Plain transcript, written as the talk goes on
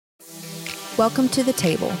Welcome to the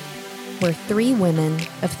table, where three women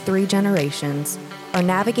of three generations are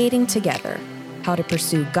navigating together how to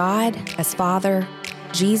pursue God as Father,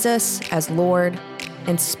 Jesus as Lord,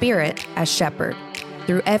 and Spirit as Shepherd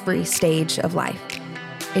through every stage of life.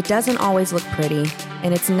 It doesn't always look pretty,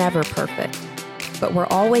 and it's never perfect, but we're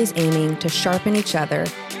always aiming to sharpen each other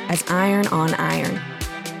as iron on iron.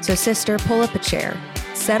 So sister, pull up a chair,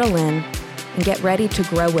 settle in, and get ready to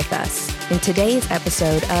grow with us in today's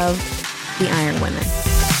episode of The Iron Women.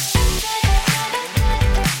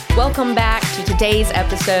 Welcome back to today's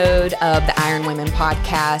episode of the Iron Women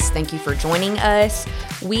podcast. Thank you for joining us.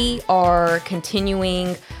 We are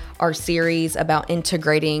continuing our series about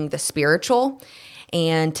integrating the spiritual.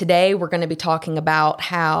 And today we're going to be talking about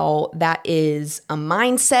how that is a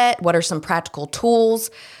mindset. What are some practical tools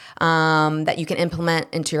that you can implement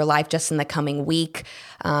into your life just in the coming week.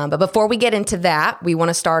 But before we get into that, we want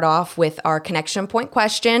to start off with our connection point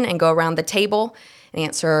question and go around the table and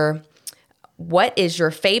answer, what is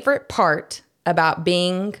your favorite part about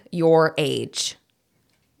being your age?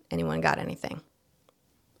 Anyone got anything?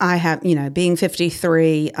 I have, being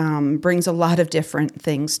 53 brings a lot of different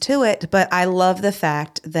things to it, but I love the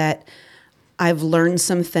fact that I've learned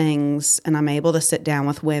some things and I'm able to sit down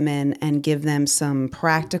with women and give them some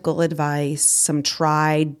practical advice, some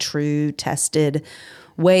tried, true, tested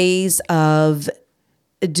ways of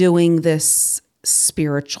doing this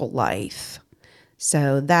spiritual life.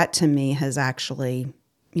 So that to me has actually,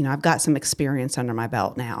 I've got some experience under my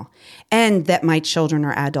belt now. And that my children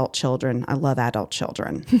are adult children. I love adult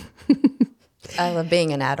children. I love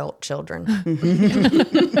being an adult children.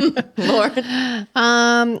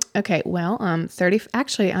 Lauren? Okay, well, I'm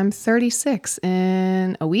 36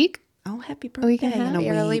 in a week. Oh, happy birthday. Happy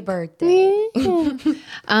early birthday.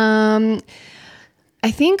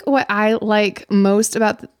 I think what I like most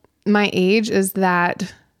about my age is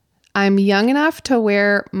that I'm young enough to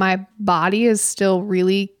where my body is still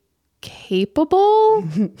really capable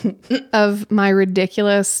of my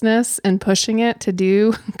ridiculousness and pushing it to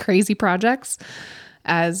do crazy projects,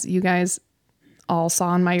 as you guys all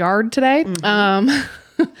saw in my yard today. Mm-hmm.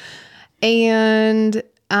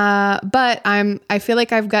 But I feel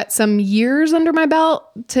like I've got some years under my belt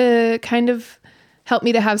to kind of help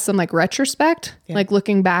me to have some like retrospect, like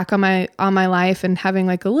looking back on my life and having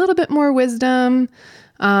like a little bit more wisdom.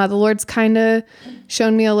 The Lord's kind of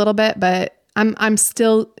shown me a little bit, but I'm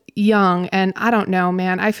still young, and I don't know,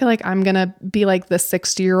 man. I feel like I'm gonna be like the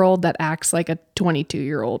 60-year-old that acts like a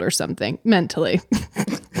 22-year-old or something mentally.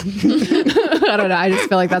 I don't know. I just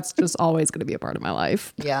feel like that's just always gonna be a part of my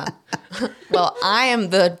life. Yeah. Well, I am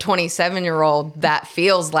the 27-year-old that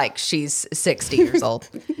feels like she's 60 years old.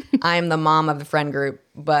 I am the mom of the friend group,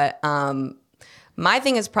 but my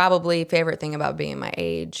thing is probably favorite thing about being my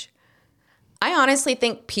age. I honestly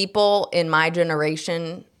think people in my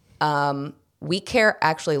generation, we care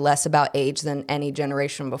actually less about age than any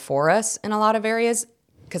generation before us in a lot of areas,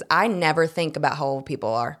 because I never think about how old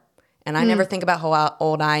people are. And I never think about how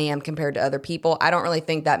old I am compared to other people. I don't really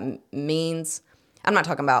think that means, I'm not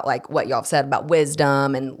talking about like what y'all have said about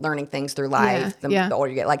wisdom and learning things through life, the older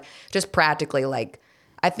you get. Like just practically, like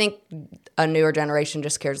I think a newer generation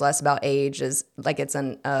just cares less about age, is like it's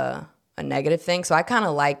a negative thing. So I kind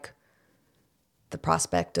of like the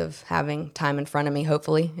prospect of having time in front of me,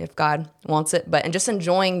 hopefully, if God wants it, and just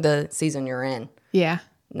enjoying the season you're in. Yeah.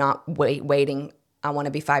 Not waiting. I want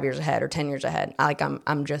to be 5 years ahead or 10 years ahead.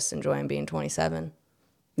 I'm just enjoying being 27.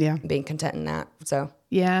 Yeah. Being content in that. So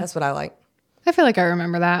yeah, that's what I like. I feel like I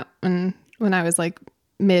remember that when I was like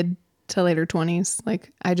mid to later 20s,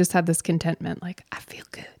 like I just had this contentment. Like I feel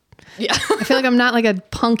good. Yeah. I feel like I'm not like a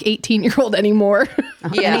punk 18-year-old anymore.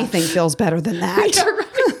 Yeah. Anything feels better than that.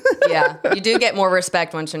 Yeah, you do get more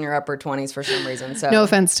respect once in your upper 20s for some reason. So no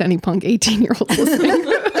offense to any punk 18-year-olds listening.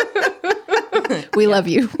 We love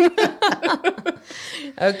you.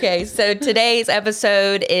 Okay, so today's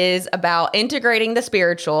episode is about integrating the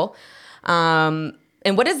spiritual. And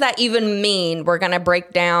what does that even mean? We're going to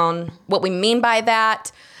break down what we mean by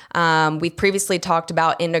that. We've previously talked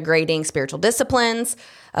about integrating spiritual disciplines,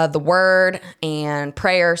 the word and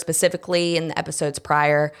prayer specifically in the episodes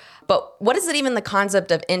prior. But what does it even the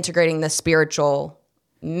concept of integrating the spiritual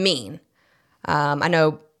mean? I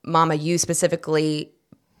know, Mama, you specifically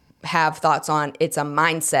have thoughts on it's a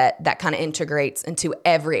mindset that kind of integrates into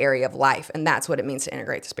every area of life. And that's what it means to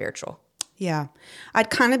integrate the spiritual. Yeah. I'd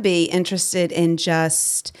kind of be interested in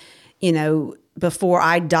just, before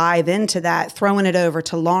I dive into that, throwing it over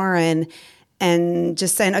to Lauren and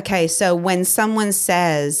just saying, okay, so when someone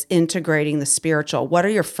says integrating the spiritual, what are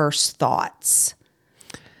your first thoughts?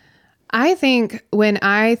 I think when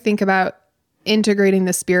I think about integrating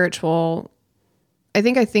the spiritual,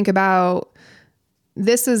 I think about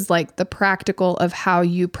this is like the practical of how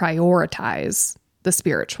you prioritize the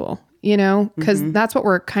spiritual, you know, because that's what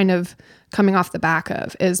we're kind of coming off the back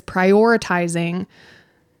of, is prioritizing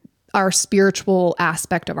our spiritual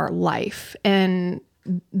aspect of our life. And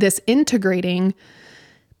this integrating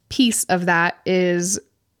piece of that is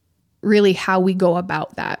really how we go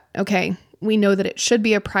about that. Okay, we know that it should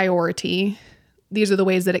be a priority. These are the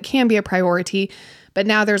ways that it can be a priority. But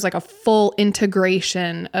now there's like a full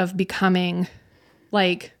integration of becoming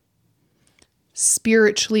like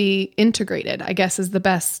spiritually integrated, I guess is the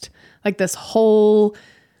best, like this whole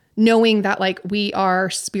knowing that like we are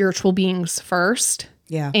spiritual beings first.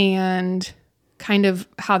 Yeah. And kind of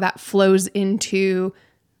how that flows into,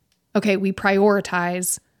 okay, we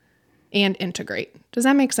prioritize and integrate. Does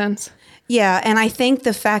that make sense? Yeah. And I think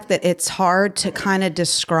the fact that it's hard to kind of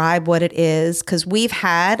describe what it is, because we've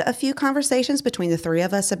had a few conversations between the three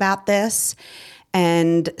of us about this.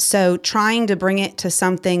 And so trying to bring it to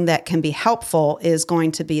something that can be helpful is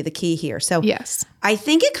going to be the key here. So yes, I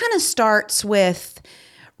think it kind of starts with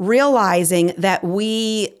realizing that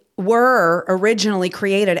we were originally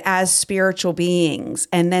created as spiritual beings,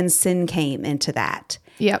 and then sin came into that.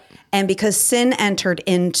 Yep. And because sin entered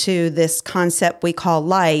into this concept we call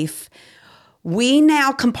life, we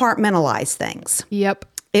now compartmentalize things. Yep.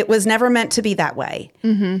 It was never meant to be that way.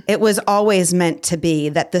 It was always meant to be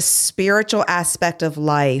that the spiritual aspect of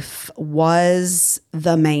life was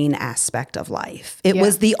the main aspect of life. It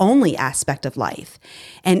was the only aspect of life.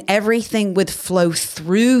 And everything would flow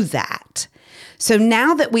through that. So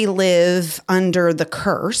now that we live under the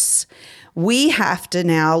curse, we have to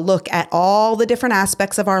now look at all the different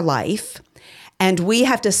aspects of our life, and we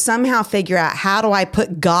have to somehow figure out, how do I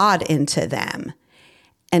put God into them?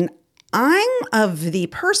 And I'm of the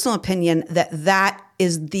personal opinion that that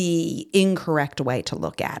is the incorrect way to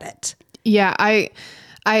look at it. Yeah, I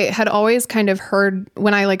had always kind of heard,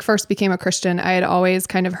 when I like first became a Christian, I had always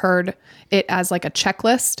kind of heard it as like a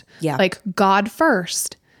checklist. Yeah. Like God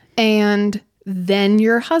first, and then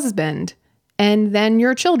your husband, and then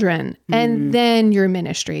your children, and then your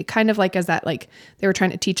ministry. Kind of like as that, like they were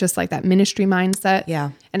trying to teach us like that ministry mindset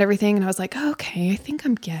and everything. And I was like, okay, I think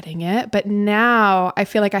I'm getting it. But now I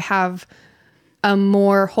feel like I have a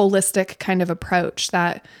more holistic kind of approach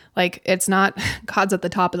that like, it's not God's at the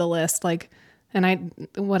top of the list. Like, and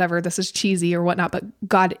whatever, this is cheesy or whatnot, but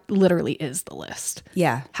God literally is the list.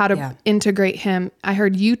 Yeah. How to integrate him. I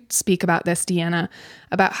heard you speak about this, Deanna,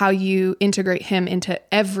 about how you integrate him into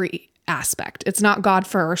every aspect. It's not God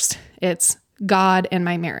first. It's God and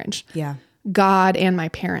my marriage. Yeah. God and my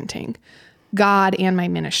parenting. God and my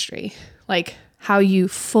ministry. Like how you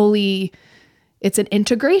fully, it's an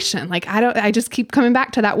integration. Like I just keep coming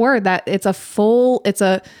back to that word, that it's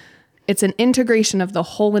an integration of the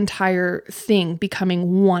whole entire thing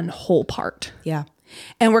becoming one whole part. Yeah.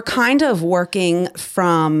 And we're kind of working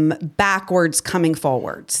from backwards coming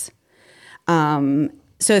forwards.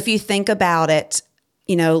 So if you think about it,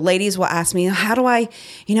 you know, ladies will ask me, how do I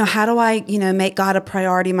make God a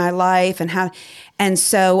priority in my life? And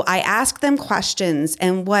so I ask them questions,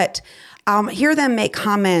 and hear them make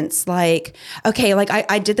comments like, okay, like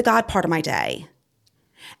I did the God part of my day.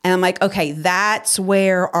 And I'm like, okay, that's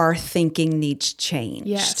where our thinking needs changed.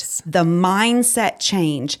 Yes. The mindset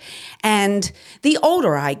change. And the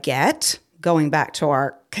older I get, going back to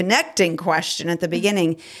our connecting question at the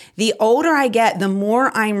beginning, the older I get, the more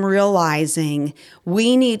I'm realizing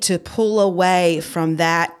we need to pull away from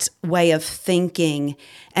that way of thinking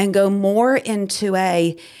and go more into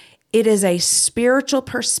it is a spiritual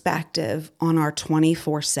perspective on our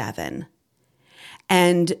 24/7.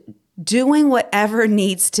 And doing whatever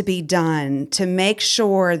needs to be done to make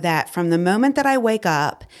sure that from the moment that I wake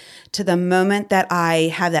up to the moment that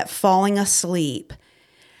I have that falling asleep,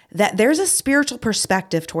 that there's a spiritual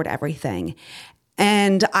perspective toward everything.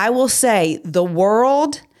 And I will say the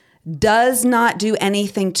world does not do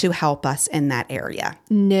anything to help us in that area.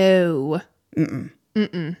 No. We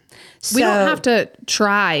don't have to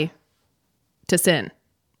try to sin.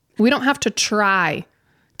 We don't have to try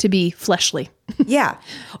to be fleshly. Yeah.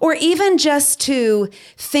 Or even just to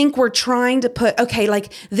think we're trying to put, okay,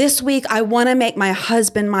 like this week, I want to make my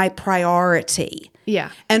husband my priority.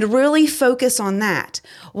 Yeah. And really focus on that.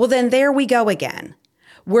 Well, then there we go again.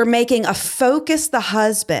 We're making a focus the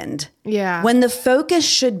husband. Yeah. When the focus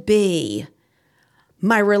should be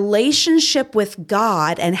my relationship with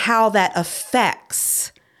God and how that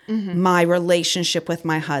affects my relationship with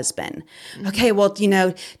my husband. Okay, well,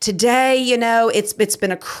 today, it's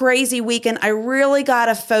been a crazy weekend. I really got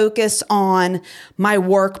to focus on my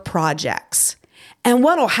work projects. And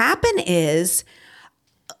what'll happen is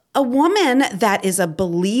a woman that is a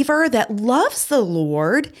believer that loves the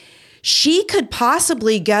Lord, she could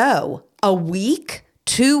possibly go a week,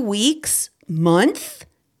 2 weeks, month,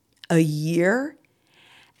 a year,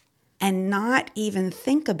 and not even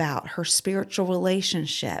think about her spiritual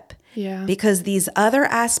relationship. Yeah. Because these other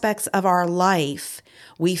aspects of our life,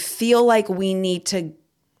 we feel like we need to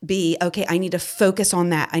be, okay, I need to focus on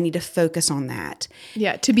that. I need to focus on that.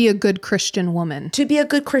 Yeah. To be a good Christian woman. To be a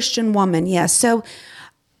good Christian woman, yes. So,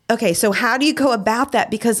 okay, so how do you go about that?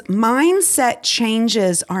 Because mindset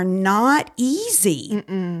changes are not easy.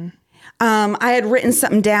 I had written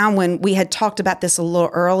something down when we had talked about this a little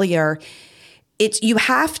earlier. You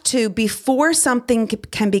have to, before something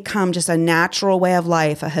can become just a natural way of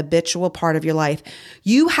life, a habitual part of your life,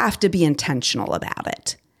 you have to be intentional about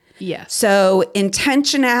it. Yes. So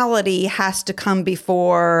intentionality has to come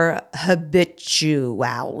before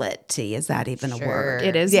habituality. Is that even a word?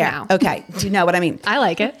 It is Yeah. now. Okay. Do you know what I mean? I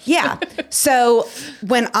like it. Yeah. So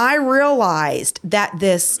when I realized that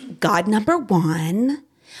this God number 1,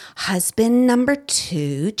 husband number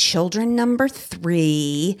 2, children number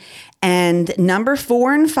 3, and number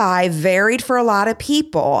 4 and 5 varied for a lot of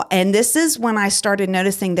people. And this is when I started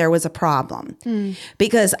noticing there was a problem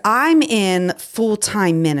because I'm in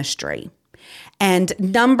full-time ministry. And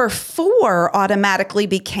number 4 automatically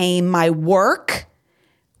became my work,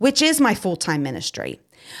 which is my full-time ministry.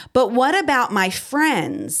 But what about my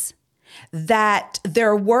friends that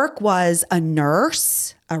their work was a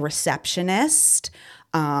nurse, a receptionist,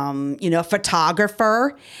 a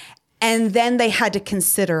photographer, and then they had to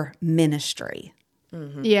consider ministry.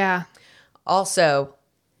 Yeah. Also,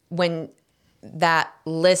 when that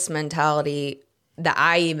list mentality that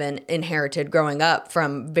I even inherited growing up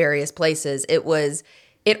from various places,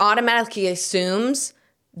 it automatically assumes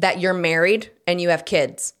that you're married and you have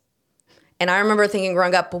kids. And I remember thinking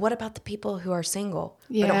growing up, but what about the people who are single?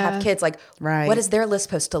 Who don't have kids? Like, Right. What is their list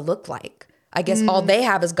supposed to look like? I guess all they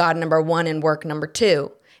have is God number 1 and work number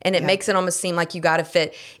 2. And it makes it almost seem like you got to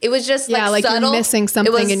fit. It was just like subtle. you're missing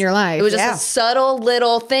something in your life. It was just Yeah. a subtle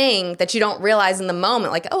little thing that you don't realize in the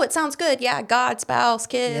moment. Like, oh, it sounds good. Yeah, God, spouse,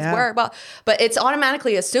 kids, Yeah. work. Blah. But it's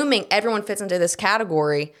automatically assuming everyone fits into this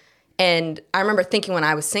category. And I remember thinking when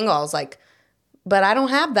I was single, I was like, but I don't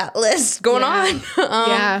have that list going on.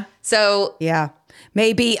 Yeah. So Yeah.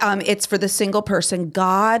 Maybe it's for the single person,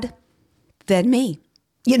 God, then me.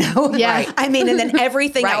 You know? Yeah. Right. I mean, and then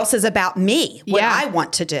everything Right. else is about me, what Yeah. I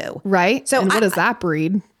want to do. Right. So and what does that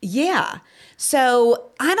breed? Yeah.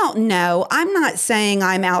 So I don't know. I'm not saying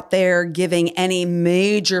I'm out there giving any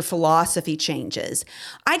major philosophy changes.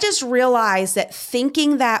 I just realized that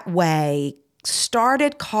thinking that way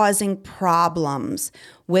started causing problems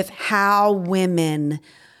with how women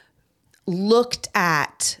looked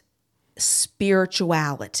at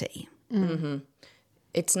spirituality.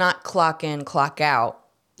 it's not clock in, clock out.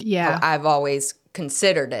 Yeah. I've always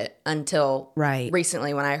considered it until Right.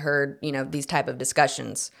 recently when I heard, these type of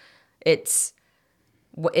discussions. It's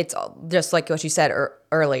just like what you said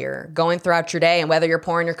earlier, going throughout your day and whether you're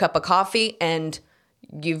pouring your cup of coffee and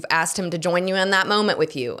you've asked him to join you in that moment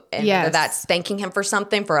with you. And Yes. whether that's thanking him for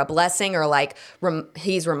something, for a blessing, or like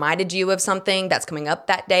he's reminded you of something that's coming up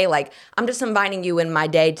that day. Like, I'm just inviting you in my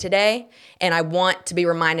day today. And I want to be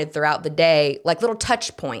reminded throughout the day, like little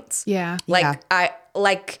touch points. Yeah.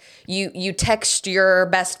 Like you text your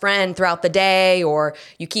best friend throughout the day, or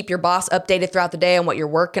you keep your boss updated throughout the day on what you're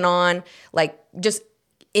working on. Like, just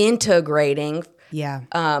integrating Yeah.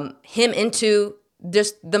 him into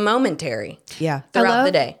just the momentary Yeah. throughout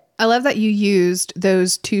the day. I love that you used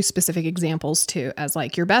those 2 specific examples too, as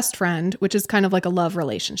like your best friend, which is kind of like a love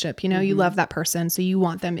relationship. You love that person, so you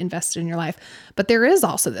want them invested in your life. But there is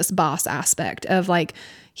also this boss aspect of like,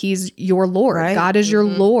 he's your Lord. Right. God is your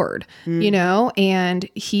Lord, and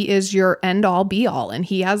he is your end all be all. And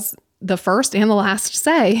he has the first and the last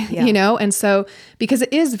say, And so, because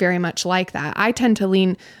it is very much like that, I tend to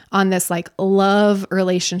lean on this like love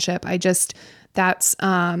relationship. That's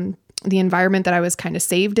the environment that I was kind of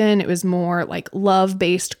saved in. It was more like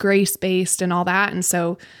love-based, grace-based and all that. And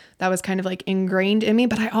so that was kind of like ingrained in me.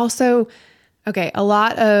 But I also, a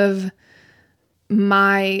lot of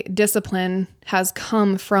my discipline has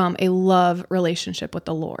come from a love relationship with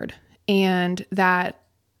the Lord, and that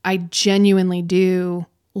I genuinely do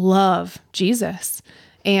love Jesus.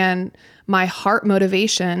 And my heart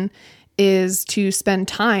motivation is to spend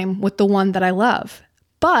time with the one that I love.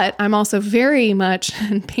 But I'm also very much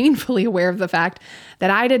and painfully aware of the fact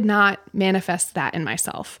that I did not manifest that in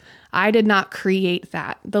myself. I did not create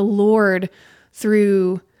that. The Lord,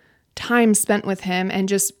 through time spent with him and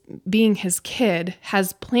just being his kid,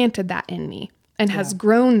 has planted that in me. and has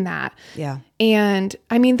grown that. Yeah. And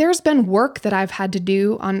I mean, there's been work that I've had to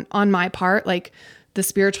do on my part, like the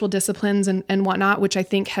spiritual disciplines and whatnot, which I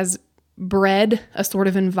think has bred a sort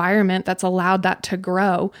of environment that's allowed that to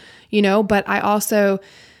grow, but I also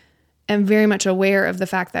am very much aware of the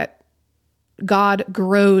fact that God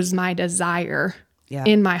grows my desire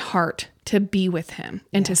in my heart to be with him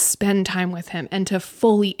and to spend time with him and to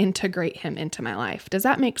fully integrate him into my life. Does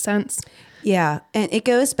that make sense? Yeah. And it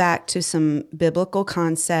goes back to some biblical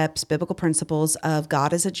concepts, biblical principles of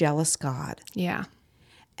God is a jealous God. Yeah.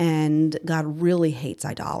 And God really hates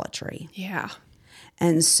idolatry. Yeah.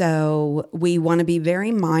 And so we want to be very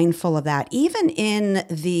mindful of that. Even in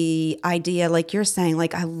the idea, like you're saying,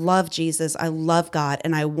 like, I love Jesus, I love God,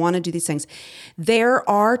 and I want to do these things. There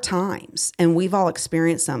are times, and we've all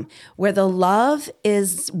experienced them, where the love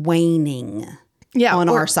is waning on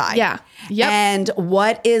our side. Yeah. Yep. And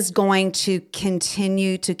what is going to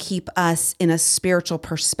continue to keep us in a spiritual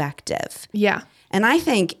perspective? Yeah. And I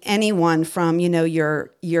think anyone from,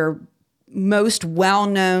 your most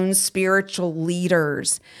well-known spiritual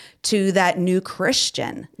leaders to that new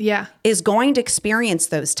Christian is going to experience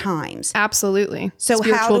those times. Absolutely. So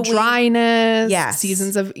spiritual how do we, dryness,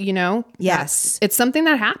 seasons of, yes, it's something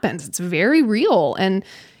that happens. It's very real. And,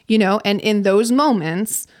 and in those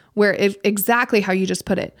moments where exactly how you just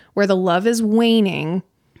put it, where the love is waning,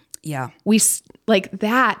 we like,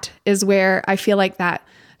 that is where I feel like that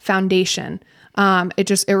foundation,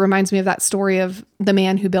 it reminds me of that story of the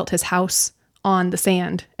man who built his house on the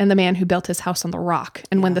sand and the man who built his house on the rock.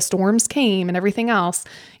 And when the storms came and everything else,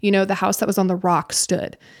 the house that was on the rock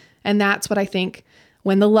stood. And that's what I think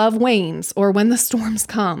when the love wanes or when the storms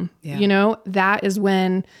come, that is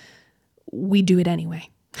when we do it anyway.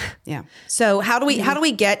 Yeah. So how do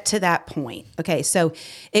we get to that point? Okay. So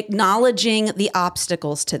acknowledging the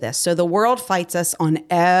obstacles to this. So the world fights us on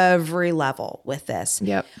every level with this.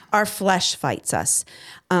 Yep. Our flesh fights us.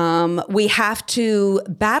 We have to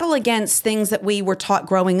battle against things that we were taught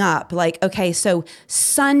growing up. Like, okay, so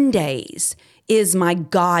Sundays is my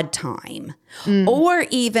God time. Or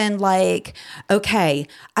even like, okay,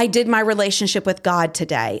 I did my relationship with God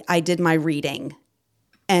today. I did my reading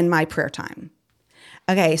and my prayer time.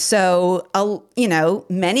 Okay, so,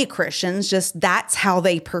 many Christians that's how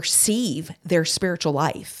they perceive their spiritual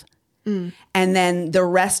life. And then the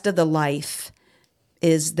rest of the life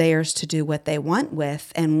is theirs to do what they want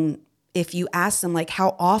with. And if you ask them, like,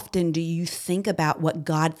 how often do you think about what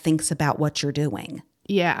God thinks about what you're doing?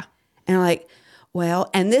 Yeah. And I'm like, well,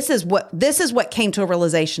 and this is what came to a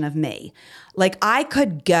realization of me. Like, I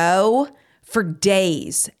could go for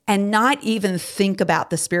days and not even think about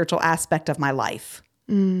the spiritual aspect of my life.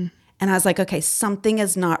 And I was like, okay, something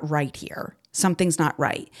is not right here. Something's not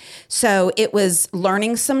right. So it was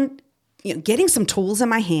learning getting some tools in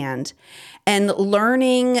my hand and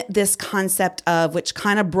learning this concept of, which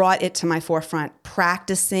kind of brought it to my forefront,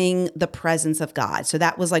 practicing the presence of God. So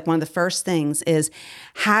that was like one of the first things, is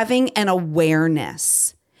having an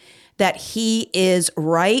awareness that he is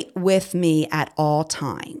right with me at all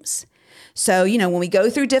times. So, when we go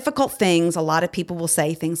through difficult things, a lot of people will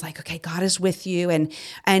say things like, okay, God is with you. And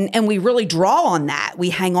we really draw on that.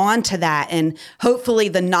 We hang on to that. And hopefully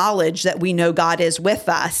the knowledge that we know God is with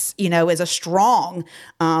us, is a strong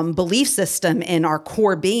belief system in our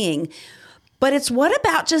core being. But it's what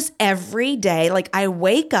about just every day? Like, I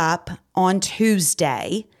wake up on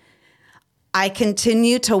Tuesday, I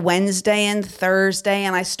continue to Wednesday and Thursday,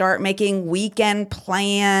 and I start making weekend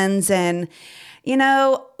plans and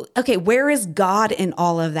okay, where is God in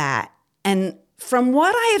all of that? And from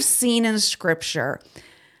what I have seen in Scripture,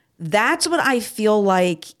 that's what I feel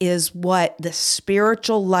like is what the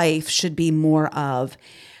spiritual life should be more of.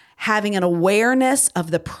 Having an awareness of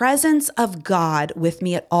the presence of God with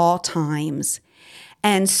me at all times.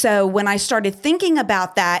 And so when I started thinking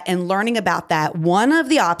about that and learning about that, one of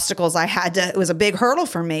the obstacles it was a big hurdle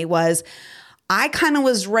for me, was I kind of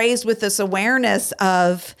was raised with this awareness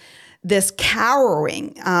of this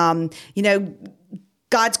cowering,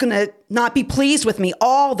 God's going to not be pleased with me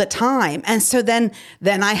all the time. And so then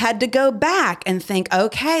I had to go back and think,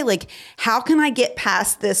 okay, like, how can I get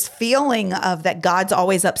past this feeling of that God's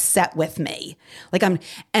always upset with me?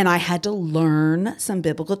 And I had to learn some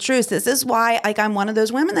biblical truths. This is why, I'm one of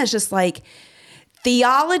those women that's just like,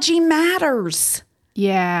 theology matters.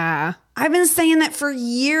 Yeah. I've been saying that for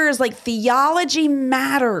years. Like, theology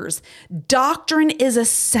matters. Doctrine is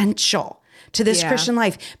essential to this Christian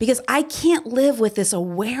life, because I can't live with this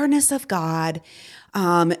awareness of God,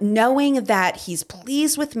 knowing that he's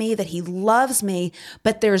pleased with me, that he loves me,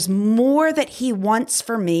 but there's more that he wants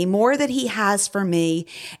for me, more that he has for me,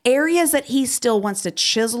 areas that he still wants to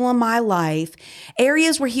chisel in my life,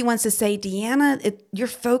 areas where he wants to say, Deanna, you're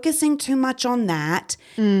focusing too much on that,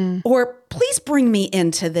 or please bring me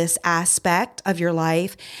into this aspect of your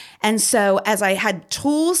life. And so as I had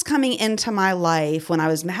tools coming into my life, when I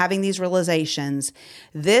was having these realizations,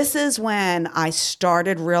 this is when I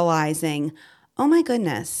started realizing, oh my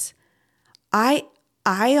goodness, I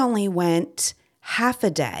only went half a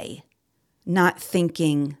day not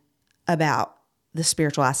thinking about the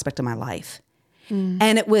spiritual aspect of my life.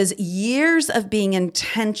 And it was years of being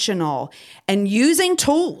intentional and using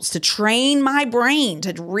tools to train my brain,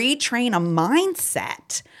 to retrain a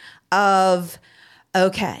mindset of,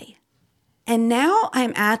 okay. And now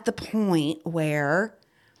I'm at the point where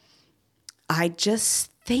I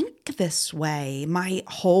just think this way. My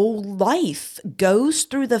whole life goes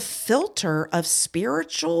through the filter of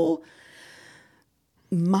spiritual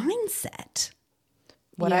mindset.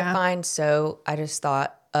 What I find I just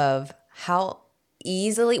thought of how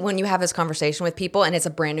easily, when you have this conversation with people and it's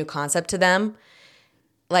a brand new concept to them,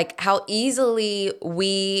 like how easily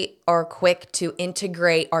we are quick to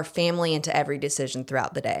integrate our family into every decision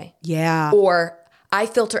throughout the day. Yeah. Or I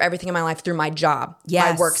filter everything in my life through my job,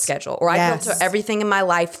 my work schedule, or I filter everything in my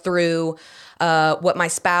life through what my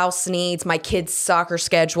spouse needs, my kids' soccer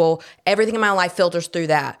schedule. Everything in my life filters through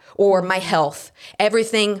that, or my health.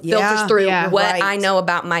 Everything filters through what I know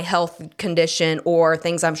about my health condition or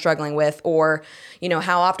things I'm struggling with, or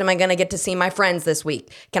how often am I going to get to see my friends this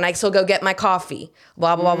week? Can I still go get my coffee?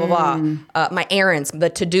 Blah blah blah blah blah. My errands, the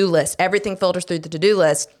to-do list. Everything filters through the to-do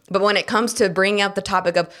list. But when it comes to bringing up the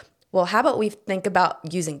topic of, well, how about we think about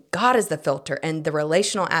using God as the filter and the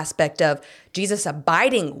relational aspect of Jesus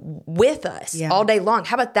abiding with us all day long?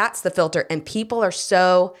 How about that's the filter? And people are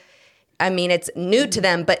so, it's new to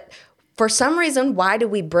them, but for some reason, why do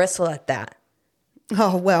we bristle at that?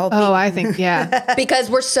 Oh, well. I think, Because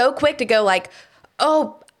we're so quick to go like,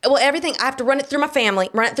 oh, well, everything, I have to run it through my family,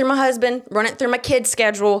 run it through my husband, run it through my kids'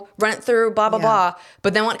 schedule, run it through blah, blah, blah.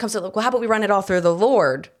 But then when it comes to, well, how about we run it all through the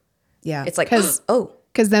Lord? Yeah. It's like,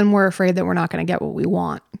 because then we're afraid that we're not going to get what we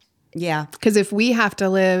want. Yeah. Because if we have to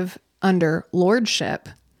live under lordship,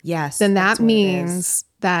 then that means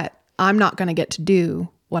that I'm not going to get to do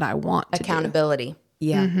what I want to accountability. do.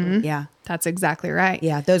 Yeah. Yeah. That's exactly right.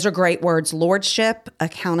 Yeah. Those are great words. Lordship,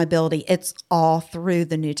 accountability. It's all through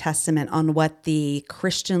the New Testament on what the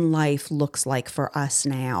Christian life looks like for us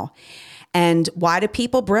now. And why do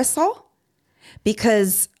people bristle?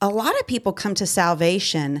 Because a lot of people come to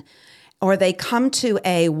salvation, or they come to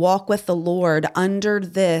a walk with the Lord under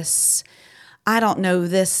this,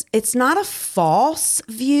 it's not a false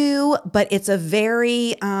view, but it's a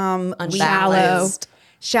very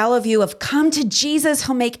shallow view of come to Jesus,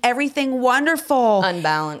 he'll make everything wonderful.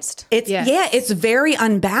 Unbalanced. It's very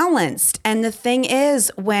unbalanced. And the thing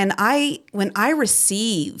is, when I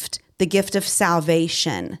received the gift of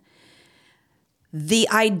salvation, the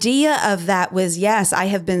idea of that was, yes, I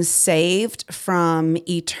have been saved from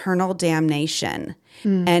eternal damnation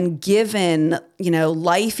and given,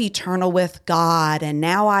 life eternal with God. And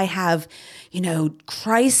now I have,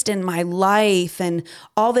 Christ in my life and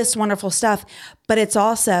all this wonderful stuff. But it's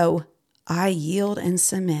also, I yield and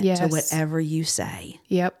submit to whatever you say.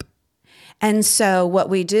 Yep. And so what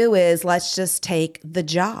we do is, let's just take the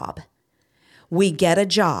job. We get a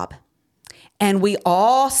job. And we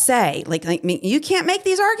all say, you can't make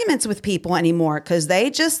these arguments with people anymore because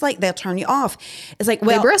they just they'll turn you off. It's like,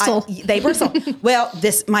 well, they bristle. Well,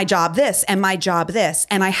 my job this, and my job this,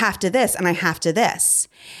 and I have to this, and I have to this.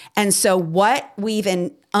 And so what we've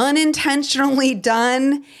unintentionally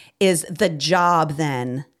done is the job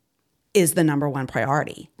then is the number one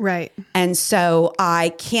priority. Right. And so I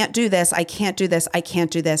can't do this, I can't do this, I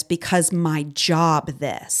can't do this because my job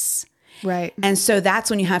this. Right. And so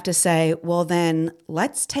that's when you have to say, well, then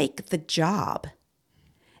let's take the job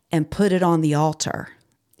and put it on the altar.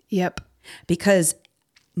 Yep. Because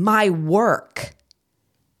my work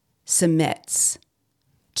submits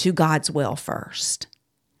to God's will first.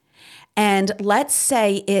 And let's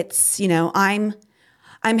say it's,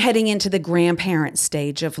 I'm heading into the grandparent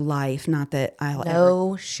stage of life. Not that I'll ever.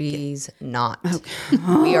 No, she's not.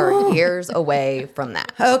 Okay. We are years away from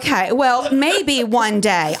that. Okay. Well, maybe one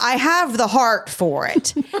day. I have the heart for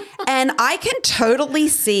it. And I can totally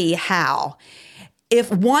see how,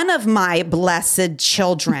 if one of my blessed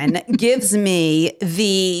children gives me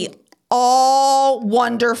the all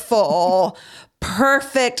wonderful,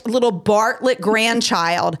 perfect little Bartlett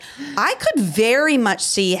grandchild, I could very much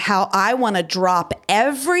see how I want to drop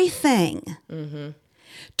everything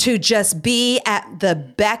to just be at the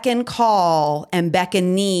beck and call and beck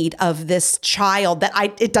and need of this child that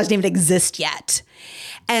it doesn't even exist yet.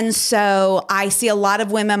 And so I see a lot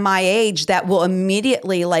of women my age that will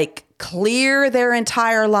immediately like clear their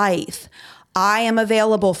entire life. I am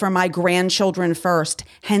available for my grandchildren first.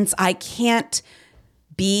 Hence, I can't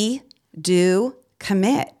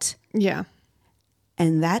commit. Yeah.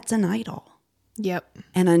 And that's an idol. Yep.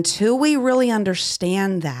 And until we really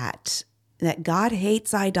understand that God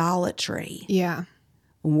hates idolatry, Yeah.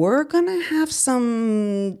 we're going to have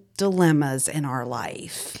some dilemmas in our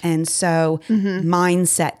life. And so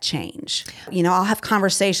mindset change. You know, I'll have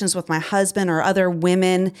conversations with my husband or other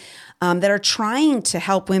women that are trying to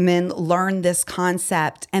help women learn this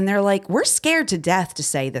concept. And they're like, we're scared to death to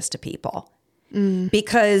say this to people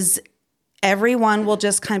because everyone will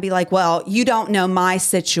just kind of be like, well, you don't know my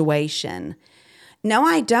situation. No,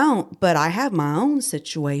 I don't, but I have my own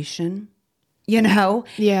situation. You know?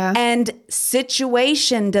 Yeah. And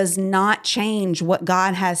situation does not change what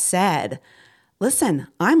God has said. Listen,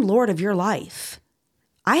 I'm Lord of your life.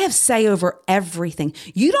 I have say over everything.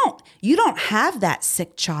 You don't have that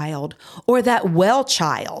sick child or that well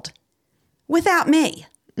child without me.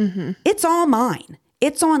 It's all mine.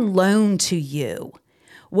 It's on loan to you.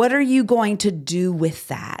 What are you going to do with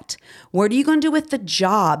that? What are you going to do with the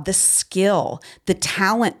job, the skill, the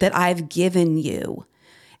talent that I've given you?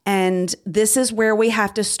 And this is where we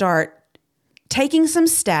have to start taking some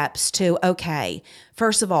steps to, okay,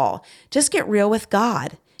 first of all, just get real with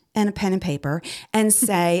God and a pen and paper and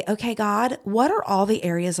say, okay, God, what are all the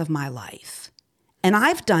areas of my life? And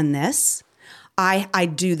I've done this. I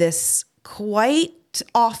do this quite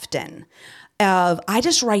often. I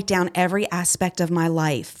just write down every aspect of my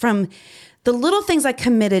life, from the little things I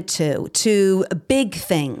committed to big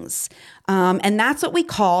things. And that's what we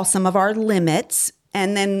call some of our limits.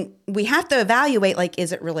 And then we have to evaluate, like,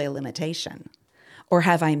 is it really a limitation? Or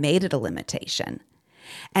have I made it a limitation?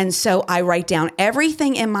 And so I write down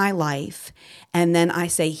everything in my life, and then I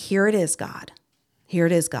say, here it is, God. Here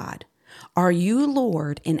it is, God. Are you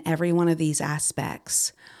Lord in every one of these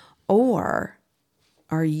aspects? Or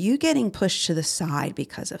are you getting pushed to the side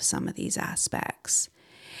because of some of these aspects?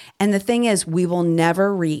 And the thing is, we will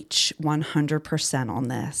never reach 100% on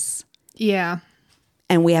this. Yeah.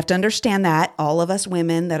 And we have to understand that, all of us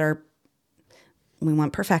women we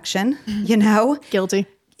want perfection, you know? Guilty.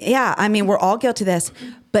 Yeah, I mean, we're all guilty of this.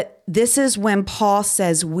 But this is when Paul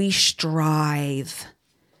says we strive.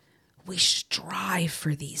 We strive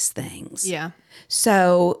for these things. Yeah.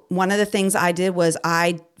 So one of the things I did was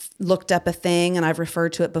I looked up a thing, and I've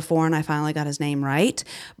referred to it before, and I finally got his name right.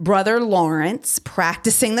 Brother Lawrence,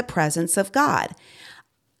 Practicing the Presence of God.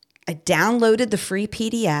 I downloaded the free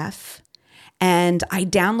PDF, and I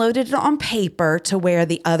downloaded it on paper to where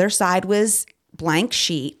the other side was blank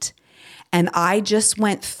sheet. And I just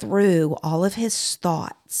went through all of his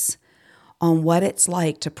thoughts on what it's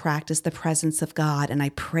like to practice the presence of God. And I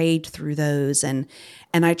prayed through those, and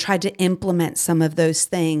I tried to implement some of those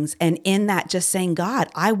things. And in that, just saying, God,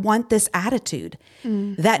 I want this attitude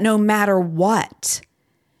that no matter what,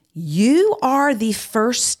 you are the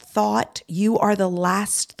first thought, you are the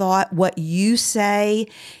last thought. What you say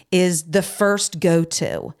is the first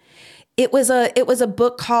go-to. It was a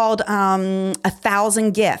book called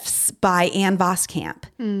 1,000 Gifts by Ann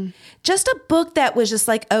Voskamp. Just a book that was just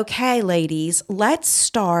like, okay, ladies, let's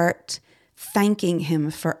start thanking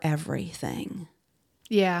him for everything.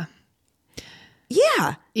 Yeah.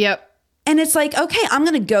 Yeah. Yep. And it's like, okay, I'm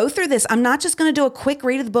going to go through this. I'm not just going to do a quick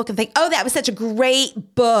read of the book and think, oh, that was such a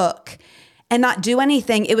great book, and not do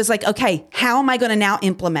anything. It was like, okay, how am I going to now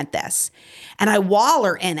implement this? And I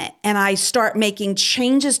waller in it, and I start making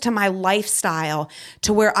changes to my lifestyle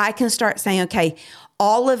to where I can start saying, okay,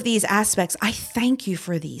 all of these aspects, I thank you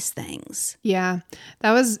for these things. Yeah.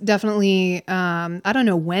 That was definitely, I don't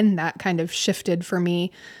know when that kind of shifted for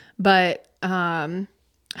me, but I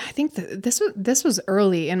think that this was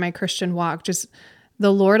early in my Christian walk. Just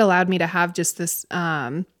the Lord allowed me to have just this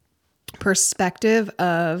perspective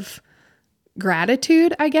of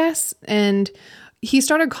gratitude, I guess. And he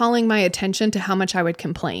started calling my attention to how much I would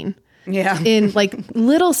complain. Yeah. In like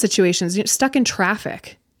little situations, stuck in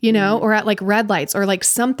traffic, or at like red lights, or like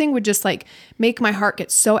something would just like make my heart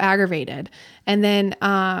get so aggravated. And then,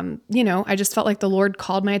 I just felt like the Lord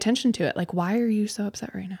called my attention to it. Like, why are you so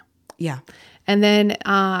upset right now? Yeah. And then,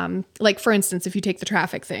 like, for instance, if you take the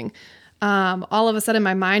traffic thing, all of a sudden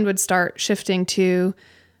my mind would start shifting to,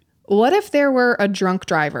 what if there were a drunk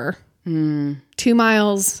driver 2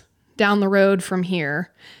 miles down the road from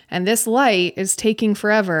here. And this light is taking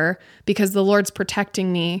forever because the Lord's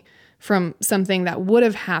protecting me from something that would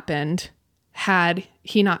have happened had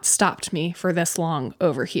he not stopped me for this long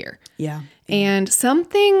over here. Yeah. And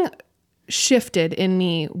something shifted in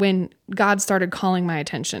me when God started calling my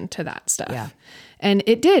attention to that stuff. Yeah. And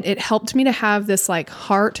it did. It helped me to have this like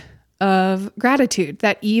heart of gratitude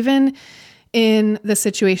that even in the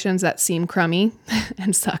situations that seem crummy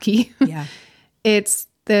and sucky, Yeah. it's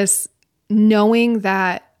this knowing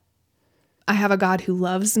that I have a God who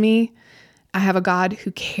loves me. I have a God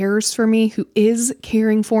who cares for me, who is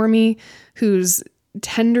caring for me, who's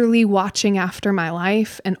tenderly watching after my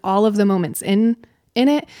life and all of the moments in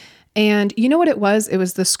it. And you know what it was? It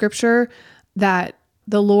was the scripture that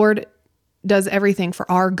the Lord does everything for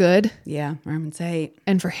our good Yeah. Romans 8.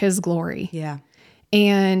 and for his glory. Yeah.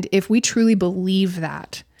 And if we truly believe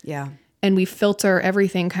that Yeah. and we filter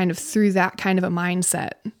everything kind of through that kind of a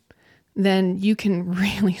mindset, then you can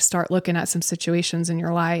really start looking at some situations in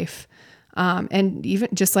your life. And even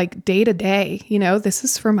just like day to day, you know, this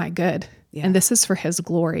is for my good and this is for his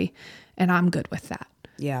glory. And I'm good with that.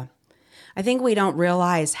 Yeah. I think we don't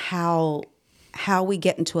realize how we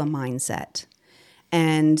get into a mindset.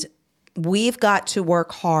 And we've got to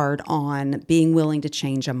work hard on being willing to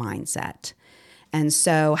change a mindset. And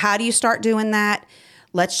so how do you start doing that?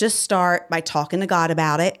 Let's just start by talking to God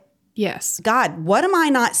about it. Yes. God, what am I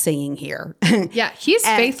not seeing here? Yeah. He's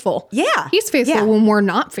faithful. Yeah. He's faithful Yeah. when we're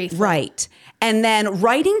not faithful. Right. And then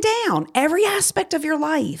writing down every aspect of your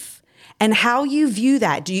life and how you view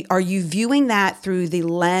that. Are you viewing that through the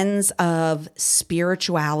lens of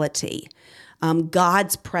spirituality?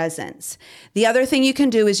 God's presence. The other thing you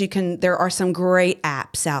can do is there are some great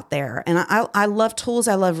apps out there. And I love tools.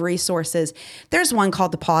 I love resources. There's one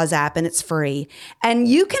called the Pause app and it's free. And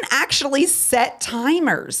you can actually set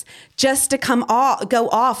timers just to go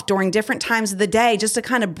off during different times of the day, just to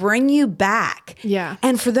kind of bring you back. Yeah.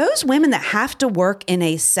 And for those women that have to work in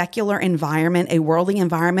a secular environment, a worldly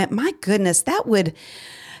environment, my goodness, that would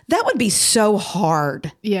be so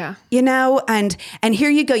hard. Yeah. You know, and here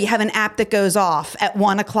you go. You have an app that goes off at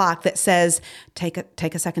 1:00 that says, take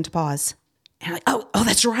a second to pause. And you're like, oh,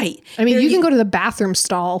 that's right. I mean, you can go to the bathroom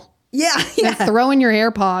stall. Yeah. And throw in your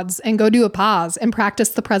AirPods and go do a pause and practice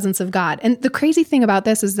the presence of God. And the crazy thing about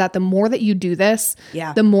this is that the more that you do this,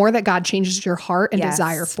 the more that God changes your heart and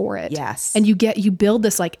desire for it. Yes. And you build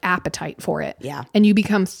this like appetite for it. Yeah. And you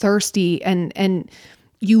become thirsty and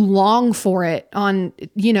you long for it on,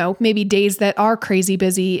 you know, maybe days that are crazy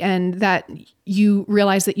busy and that you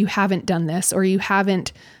realize that you haven't done this or you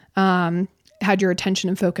haven't had your attention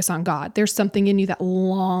and focus on God. There's something in you that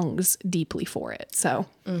longs deeply for it. So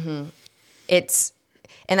and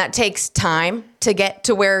that takes time to get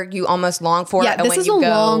to where you almost long for it. yeah, And this when is you a go,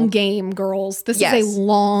 long game, girls. This Yes. is a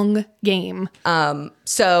long game.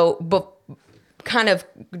 So kind of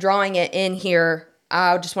drawing it in here,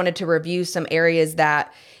 I just wanted to review some areas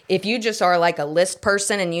that if you just are like a list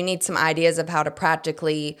person and you need some ideas of how to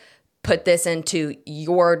practically put this into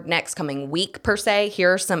your next coming week per se,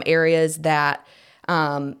 here are some areas that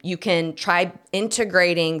you can try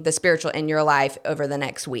integrating the spiritual in your life over the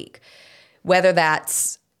next week. Whether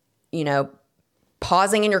that's, you know,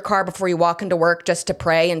 pausing in your car before you walk into work just to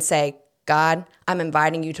pray and say, God, I'm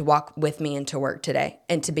inviting you to walk with me into work today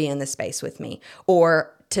and to be in this space with me,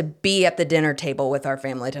 or to be at the dinner table with our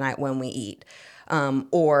family tonight when we eat,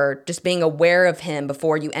 or just being aware of him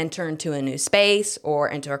before you enter into a new space or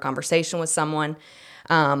into a conversation with someone.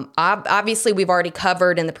 Obviously, we've already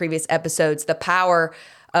covered in the previous episodes the power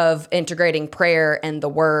of integrating prayer and the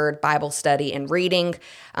word, Bible study, and reading.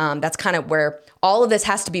 That's kind of where all of this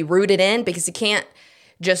has to be rooted in, because you can't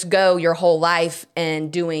just go your whole life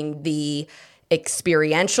and doing the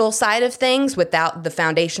experiential side of things without the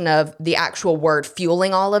foundation of the actual word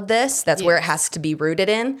fueling all of this. That's where it has to be rooted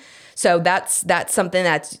in. So that's something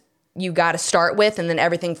that you got to start with, and then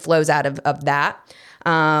everything flows out of that.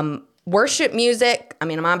 Worship music. I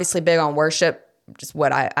mean, I'm obviously big on worship, just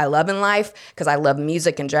what I love in life, because I love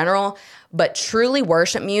music in general. But truly,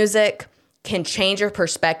 worship music can change your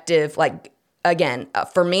perspective. Like, again,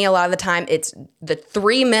 for me, a lot of the time, it's the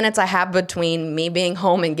 3 minutes I have between me being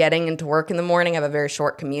home and getting into work in the morning. I have a very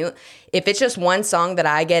short commute. If it's just one song that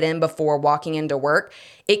I get in before walking into work,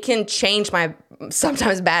 it can change my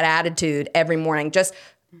sometimes bad attitude every morning. Just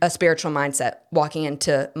a spiritual mindset walking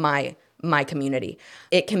into my community.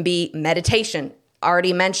 It can be meditation,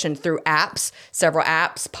 already mentioned, through apps, several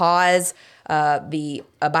apps, Pause, the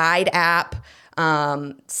Abide app.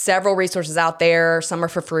 Several resources out there. Some are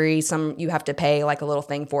for free. Some you have to pay like a little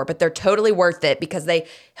thing for, but they're totally worth it because they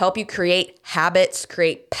help you create habits,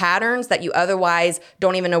 create patterns that you otherwise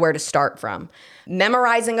don't even know where to start from.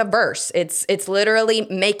 Memorizing a verse. It's literally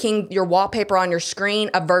making your wallpaper on your screen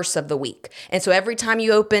a verse of the week. And so every time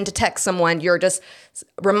you open to text someone, you're just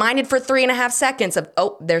reminded for 3.5 seconds of,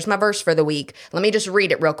 oh, there's my verse for the week. Let me just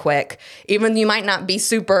read it real quick. Even you might not be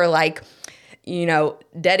super like,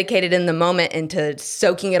 dedicated in the moment into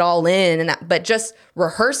soaking it all in, but just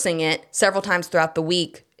rehearsing it several times throughout the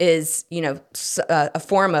week is, a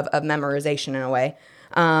form of memorization in a way.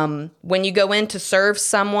 When you go in to serve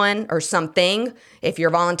someone or something, if you're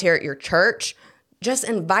a volunteer at your church, just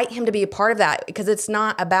invite him to be a part of that because it's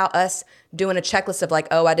not about us doing a checklist of like,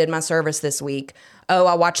 oh, I did my service this week. Oh,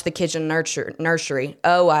 I watched the kids in nursery.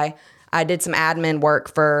 Oh, I did some admin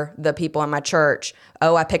work for the people in my church.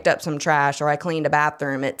 Oh, I picked up some trash or I cleaned a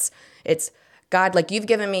bathroom. It's God, like you've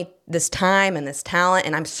given me this time and this talent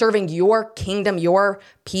and I'm serving your kingdom, your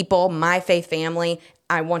people, my faith family.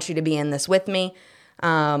 I want you to be in this with me.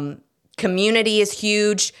 Community is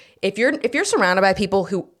huge. If you're surrounded by people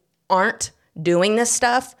who aren't doing this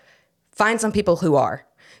stuff, find some people who are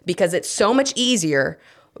because it's so much easier.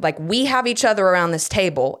 Like we have each other around this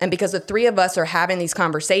table and because the three of us are having these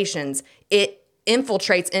conversations, it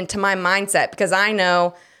infiltrates into my mindset because I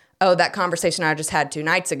know, oh, that conversation I just had 2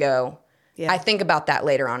 nights ago. Yeah. I think about that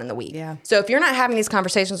later on in the week. Yeah. So if you're not having these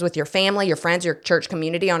conversations with your family, your friends, your church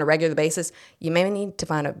community on a regular basis, you may need to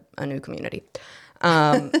find a new community.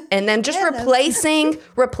 And then just replacing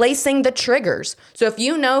the triggers. So if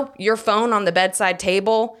you know your phone on the bedside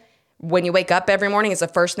table, when you wake up every morning is the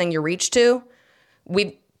first thing you reach to,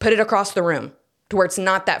 we put it across the room to where it's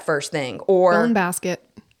not that first thing. Or phone basket.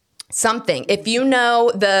 Something. If you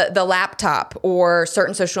know the laptop or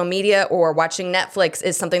certain social media or watching Netflix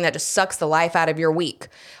is something that just sucks the life out of your week,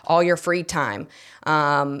 all your free time.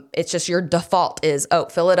 It's just your default is,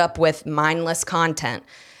 fill it up with mindless content.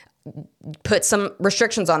 Put some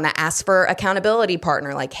restrictions on that. Ask for accountability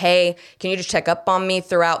partner. Like, hey, can you just check up on me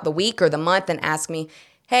throughout the week or the month and ask me,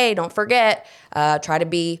 hey, don't forget, try to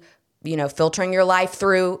be filtering your life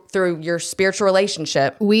through your spiritual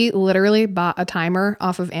relationship. We literally bought a timer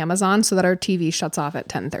off of Amazon so that our TV shuts off at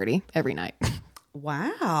 10:30 every night.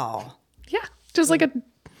 Wow. Yeah. Just like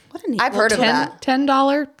I've heard of that.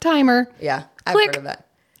 $10 timer. Yeah. I've Click. heard of that.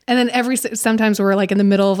 And then sometimes we're like in the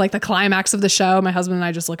middle of like the climax of the show. My husband and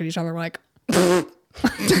I just look at each other. We're like,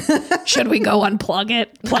 should we go unplug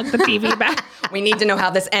it? Plug the TV back? We need to know how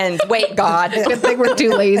this ends. Wait, God. Good thing we're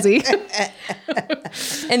too lazy.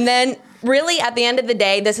 And then really at the end of the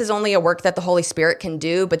day, this is only a work that the Holy Spirit can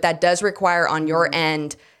do, but that does require on your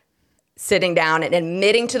end sitting down and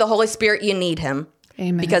admitting to the Holy Spirit you need him.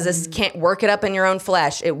 Amen. Because this can't work it up in your own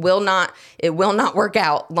flesh. It will not work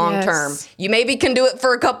out long term. You maybe can do it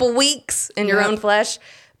for a couple weeks in your own flesh,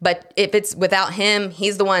 but if it's without him,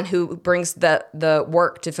 he's the one who brings the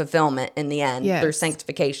work to fulfillment in the end through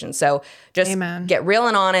sanctification. So just get real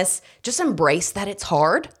and honest. Just embrace that it's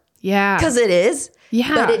hard. Yeah. Because it is.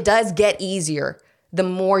 Yeah. But it does get easier the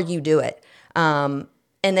more you do it. And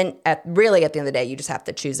then at the end of the day, you just have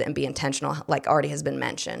to choose it and be intentional, like already has been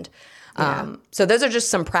mentioned. So those are just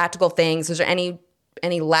some practical things. Is there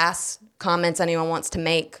any last comments anyone wants to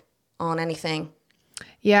make on anything?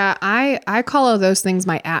 Yeah, I call all those things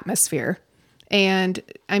my atmosphere. And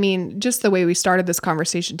I mean, just the way we started this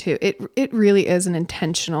conversation too, it really is an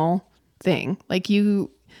intentional thing. Like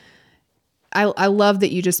I love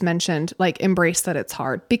that you just mentioned, like, embrace that it's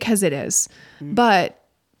hard because it is, but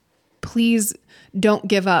please don't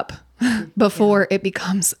give up before it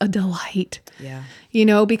becomes a delight. Yeah.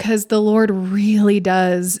 Because the Lord really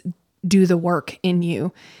does do the work in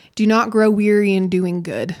you. Do not grow weary in doing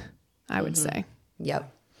good, I would say.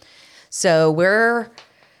 Yep. So we're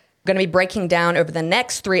going to be breaking down over the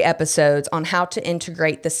next 3 episodes on how to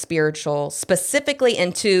integrate the spiritual specifically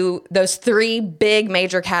into those 3 big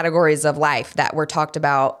major categories of life that were talked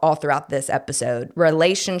about all throughout this episode.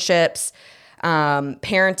 Relationships,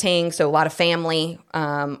 parenting, so a lot of family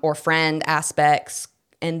or friend aspects,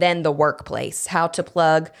 and then the workplace, how to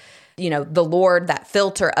plug the Lord, that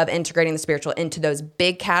filter of integrating the spiritual into those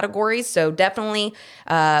big categories. So definitely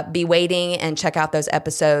be waiting and check out those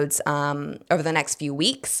episodes over the next few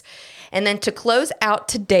weeks. And then to close out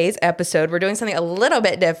today's episode, we're doing something a little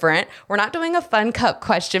bit different. We're not doing a fun cup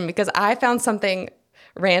question because I found something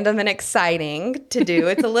random and exciting to do.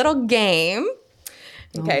 It's a little game.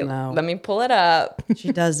 Okay, let me pull it up.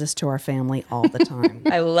 She does this to our family all the time.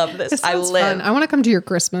 I love this. I live. Fun. I want to come to your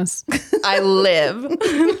Christmas. I live.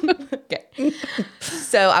 Okay.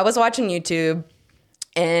 So I was watching YouTube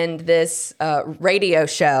and this radio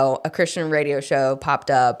show, a Christian radio show,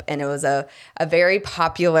 popped up, and it was a very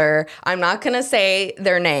popular. I'm not going to say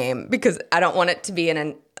their name because I don't want it to be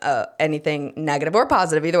in anything negative or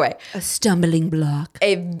positive, either way. A stumbling block.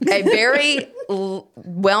 A very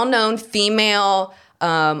well-known female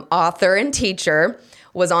author and teacher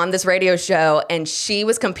was on this radio show, and she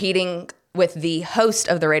was competing with the host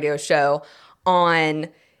of the radio show on,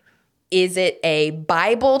 is it a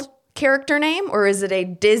Bible character name or is it a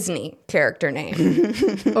Disney character name?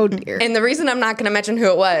 Oh dear. And the reason I'm not going to mention who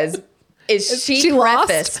it was is she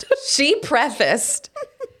prefaced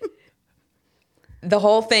the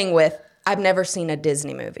whole thing with, I've never seen a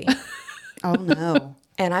Disney movie. Oh no.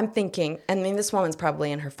 And I'm thinking, I mean, this woman's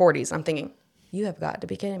probably in her 40s. I'm thinking, you have got to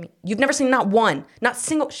be kidding me. You've never seen not one, not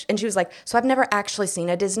single. And she was like, so I've never actually seen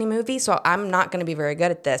a Disney movie, so I'm not going to be very good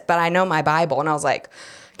at this, but I know my Bible. And I was like,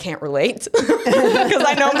 can't relate because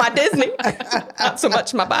I know my Disney, not so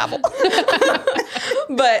much my Bible.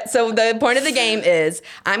 But so the point of the game is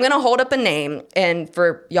I'm going to hold up a name, and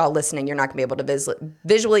for y'all listening, you're not going to be able to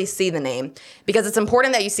visually see the name because it's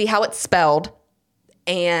important that you see how it's spelled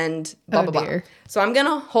and blah, blah, blah. So I'm going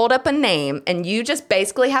to hold up a name, and you just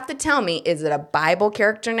basically have to tell me, is it a Bible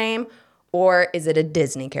character name or is it a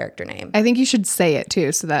Disney character name? I think you should say it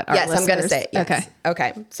too so that our Yes, I'm going to listeners- say it. Yes. Okay.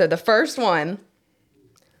 Okay. So the first one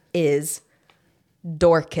is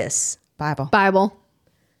Dorcas. Bible.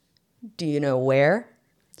 Do you know where?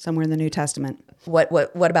 Somewhere in the New Testament. What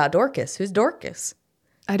about Dorcas? Who's Dorcas?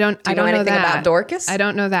 I don't you know anything that. about Dorcas? I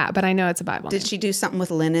don't know that, but I know it's a Bible. Did she do something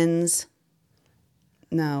with linens?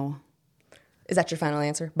 No. Is that your final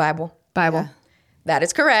answer? Bible? Bible. That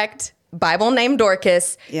is correct. Bible named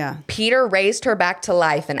Dorcas. Yeah. Peter raised her back to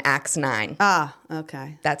life in Acts 9. Ah,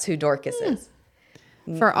 okay. That's who Dorcas is.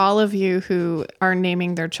 For all of you who are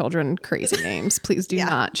naming their children crazy names, please do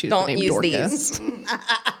not choose Don't the name use Dorcas. these.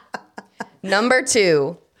 Number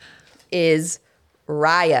 2 is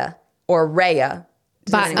Raya or Raya.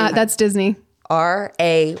 That's Disney.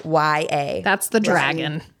 Raya. That's the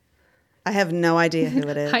dragon. I have no idea who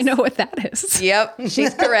it is. I know what that is. Yep,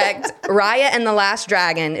 she's correct. Raya and the Last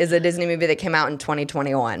Dragon is a Disney movie that came out in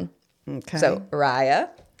 2021. Okay. So Raya.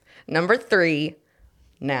 Number 3.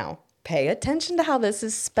 Now, pay attention to how this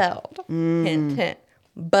is spelled. Hint, hint.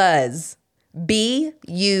 Buzz.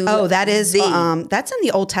 B-U-Z. Oh, that is that's in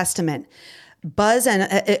the Old Testament. Buzz, and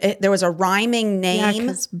there was a rhyming Yeah, name.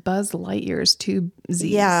 because Buzz Lightyear's two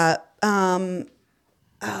Z's. Yeah.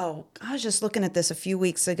 I was just looking at this a few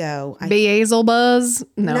weeks ago. Beelzebuzz?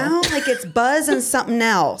 No. No, like it's Buzz and something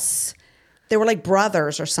else. They were like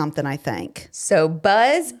brothers or something, I think. So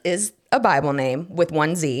Buzz is a Bible name with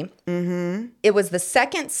one Z. Mm-hmm. It was the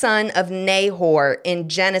second son of Nahor in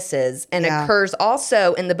Genesis and occurs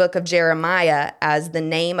also in the book of Jeremiah as the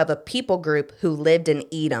name of a people group who lived in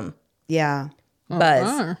Edom. Yeah.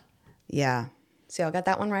 Buzz. Yeah. So y'all got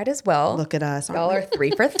that one right as well. Look at us. Y'all are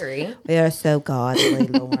 3 for 3. We are so godly,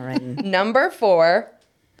 Lauren. Number 4,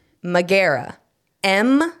 Megara.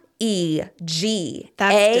 M-E-G-A-R-A.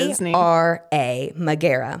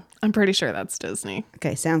 Megara. I'm pretty sure that's Disney.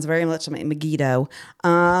 Okay, sounds very much like Megiddo.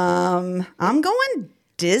 I'm going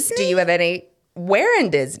Disney. Do you have any? Where in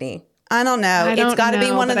Disney? I don't know. I It's don't got to be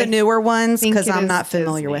know, one of but the I newer ones think because it I'm is not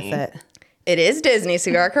familiar Disney. with it. It is Disney, so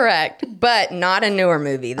you are correct, but not a newer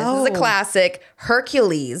movie. This is a classic,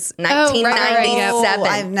 Hercules, 1997. Oh,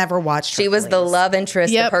 I've never watched. She was the love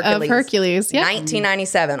interest Yep, of Hercules. of Hercules. Yep.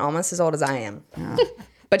 1997, almost as old as I am.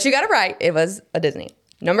 But you got it right. It was a Disney.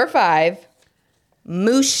 Number 5,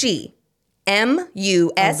 Mushi.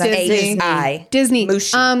 M-U-S-H-I. Disney.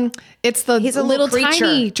 Mushi. It's the He's a little little creature.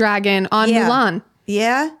 tiny dragon on Mulan.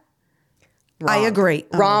 Yeah. I agree.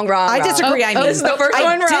 Wrong. I disagree. I mean, this is the first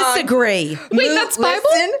one wrong. disagree. Wait, that's Bible?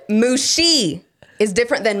 Listen, Mushi is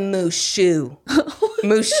different than Mushu.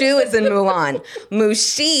 Mushu is in Mulan.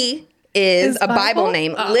 Mushi is a Bible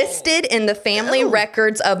name listed in the family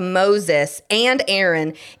records of Moses and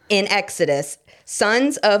Aaron in Exodus.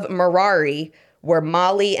 Sons of Merari were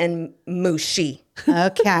Mali and Mushi.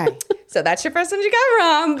 Okay. So that's your first one you got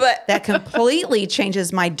wrong, but That completely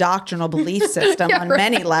changes my doctrinal belief system on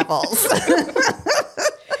many levels.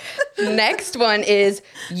 next one is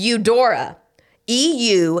Eudora.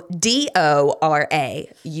 E-U-D-O-R-A.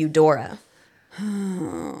 Eudora.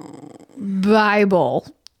 Bible.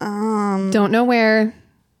 Don't know where.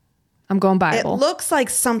 I'm going It Bible. looks like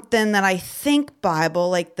something that I think Bible,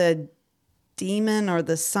 like the demon or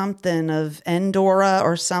the something of Endora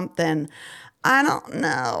or something. I don't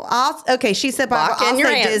know. Okay, she said Bible. Lock in I'll your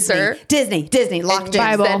say answer. Disney. Locked in.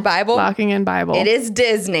 Bible. said Bible? Locking in Bible. It is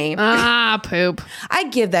Disney. Poop. I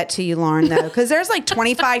give that to you, Lauren, though, because there's like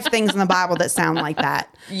 25 things in the Bible that sound like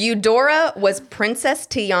that. Eudora was Princess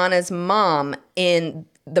Tiana's mom in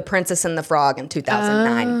The Princess and the Frog in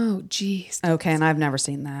 2009. Oh, jeez. Okay, and I've never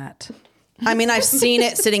seen that. I mean, I've seen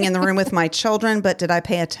it sitting in the room with my children, but did I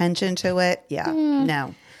pay attention to it? Yeah,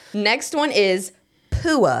 no. Next one is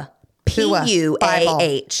Puah. Puah.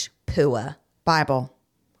 P-U-A-H. Puah. Bible.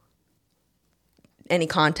 Any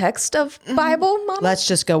context of Bible, Mama? Let's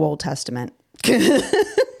just go Old Testament.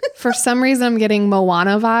 For some reason, I'm getting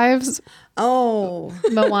Moana vibes. Oh,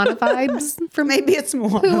 Moana vibes from maybe it's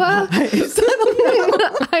more. Puah.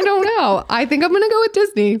 I don't know. I think I'm going to go with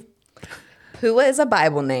Disney. Puah is a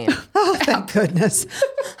Bible name. Oh, thank goodness.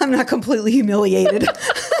 I'm not completely humiliated.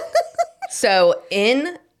 So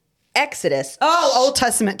in Exodus, Oh, Old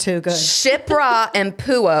Testament too. Good. Shiphrah and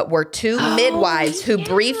Puah were two midwives who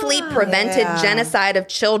briefly prevented genocide of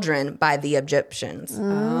children by the Egyptians.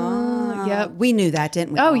 Yep. We knew that,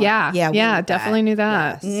 didn't we? Oh, yeah. Yeah, we Yeah, knew definitely knew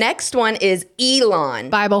that. Next one is Elon.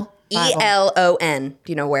 Bible. E-L-O-N.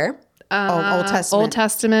 Do you know where? Old Testament. Old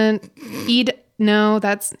Testament. No,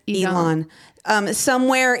 that's Elon.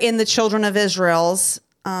 Somewhere in the children of Israel's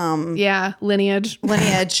Yeah, lineage.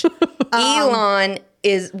 lineage. Elon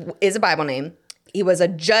is a Bible name. He was a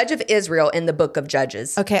judge of Israel in the book of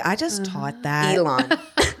Judges. Okay, I just taught that. Elon.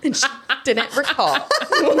 She didn't recall.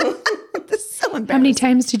 So How many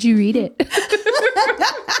times did you read it?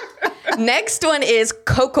 Next one is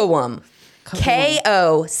Kocoum. Kocoum. Okay,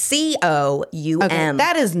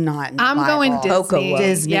 that is not in the I'm Bible. going Disney. Cocoa.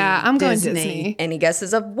 Disney. Yeah, I'm going Disney. Disney. Any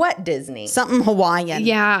guesses of what Disney? Something Hawaiian.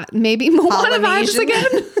 Yeah, maybe Moana vibes Polynesian.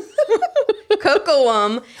 again.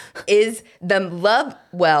 Kocoum is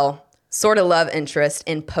the sort of love interest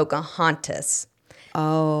in Pocahontas.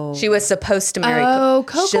 Oh. She was supposed to marry. Oh,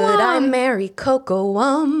 Should I Kocoum. marry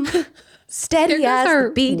Kocoum? Steady Here goes as our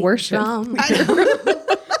the beating worship. drum.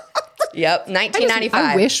 Yep, 1995.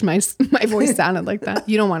 I wish my voice sounded like that.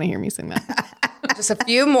 You don't want to hear me sing that. Just a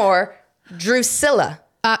few more. Drusilla.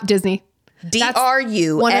 Disney.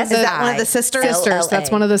 D-R-U-S-I. Is that one of the sisters? Sisters.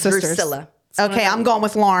 That's one of the sisters. Drusilla. Okay, I'm going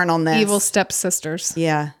with Lauren on this. Evil stepsisters.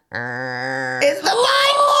 Yeah. It's the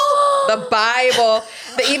Bible. The Bible.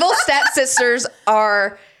 The evil stepsisters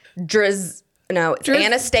are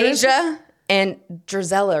Anastasia and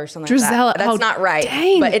Drusilla or something Drusilla. like that. That's Oh, not right.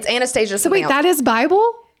 dang. But it's Anastasia. So wait, that is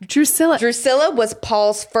Bible? Drusilla. Drusilla was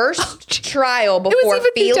Paul's first trial before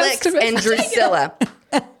even New Felix Testament. and Drusilla.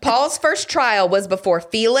 Paul's first trial was before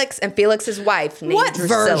Felix and Felix's wife named What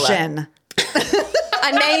Drusilla. version?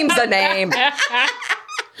 A name's a name.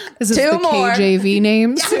 This is Two the more. KJV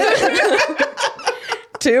names.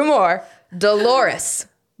 Two more. Dolores.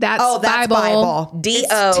 That's Oh, that's Bible.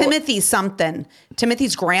 D-O. It's Timothy something.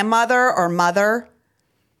 Timothy's grandmother or mother.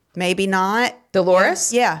 Maybe not.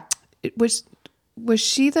 Dolores? Yeah. Was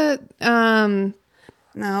she the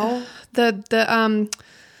No.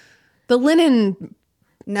 the linen?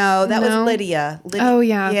 No, that No. was Lydia. Oh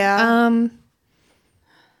yeah. Yeah.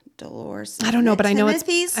 Dolores. I don't know, but I know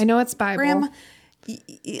Timothy's it's Bible. grandma.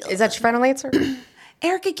 Is that your final answer?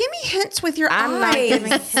 Erica, give me hints with your I'm not eyes.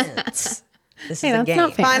 giving hints. This Hey, is a that's game.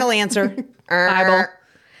 not fair. Final answer. Bible.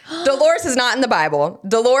 Dolores is not in the Bible.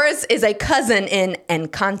 Dolores is a cousin in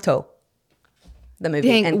Encanto. The movie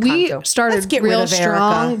Dang, we Encanto. Let's started get rid real of Erica.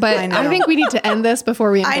 strong, but I I, know. think we need to end this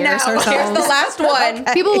before we embarrass know. Here's ourselves. the last one.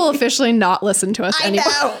 People will officially not listen to us anymore.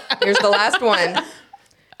 Here's the last one.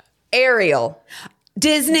 Ariel.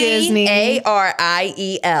 Disney.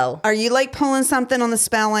 A-R-I-E-L. Are you like pulling something on the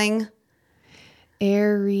spelling?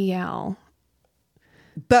 Ariel.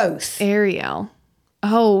 Both. Ariel.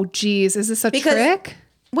 Oh, geez. Is this a Because- trick?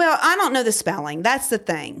 Well, I don't know the spelling. That's the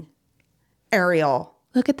thing. Ariel.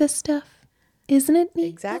 Look at this stuff. Isn't it neat?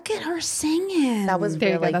 Exactly. Look at her singing. That was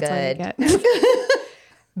There really you go. That's good. all you get.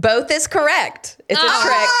 Both is correct. It's a trick.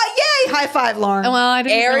 Ah, yay! High five, Lauren. Well, I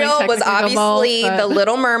didn't really Ariel was technically go obviously both, the but-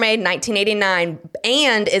 Little Mermaid 1989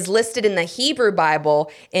 and is listed in the Hebrew Bible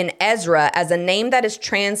in Ezra as a name that is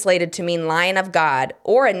translated to mean Lion of God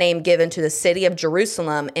or a name given to the city of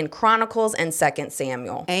Jerusalem in Chronicles and 2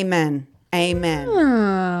 Samuel. Amen. Amen.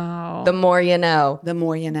 The more you know. The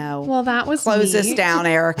more you know. Well, that was Close this neat. down,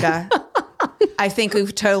 Erica. I think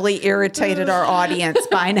we've totally irritated our audience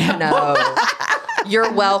by now. No.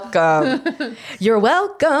 You're welcome. You're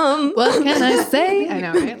welcome. What can I say? I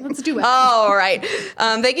know, right? Let's do it. All right.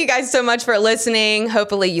 Thank you guys so much for listening.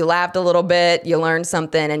 Hopefully you laughed a little bit, you learned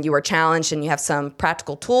something, and you were challenged, and you have some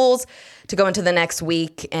practical tools to go into the next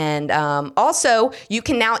week. And also, you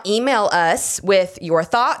can now email us with your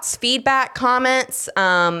thoughts, feedback, comments.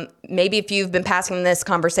 Maybe if you've been passing this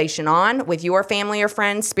conversation on with your family or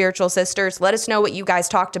friends, spiritual sisters, let us know what you guys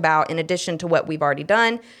talked about in addition to what we've already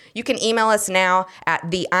done. You can email us now at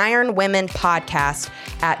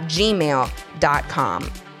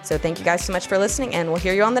theironwomenpodcast@gmail.com. So thank you guys so much for listening, and we'll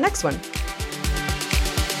hear you on the next one.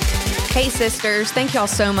 Hey sisters, thank y'all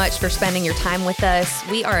so much for spending your time with us.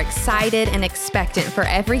 We are excited and expectant for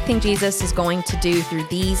everything Jesus is going to do through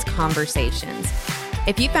these conversations.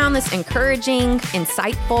 If you found this encouraging,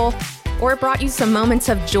 insightful, or it brought you some moments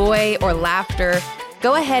of joy or laughter,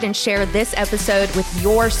 go ahead and share this episode with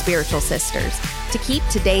your spiritual sisters to keep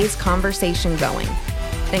today's conversation going.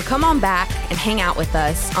 Then come on back and hang out with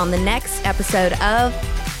us on the next episode of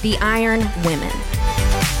The Iron Women.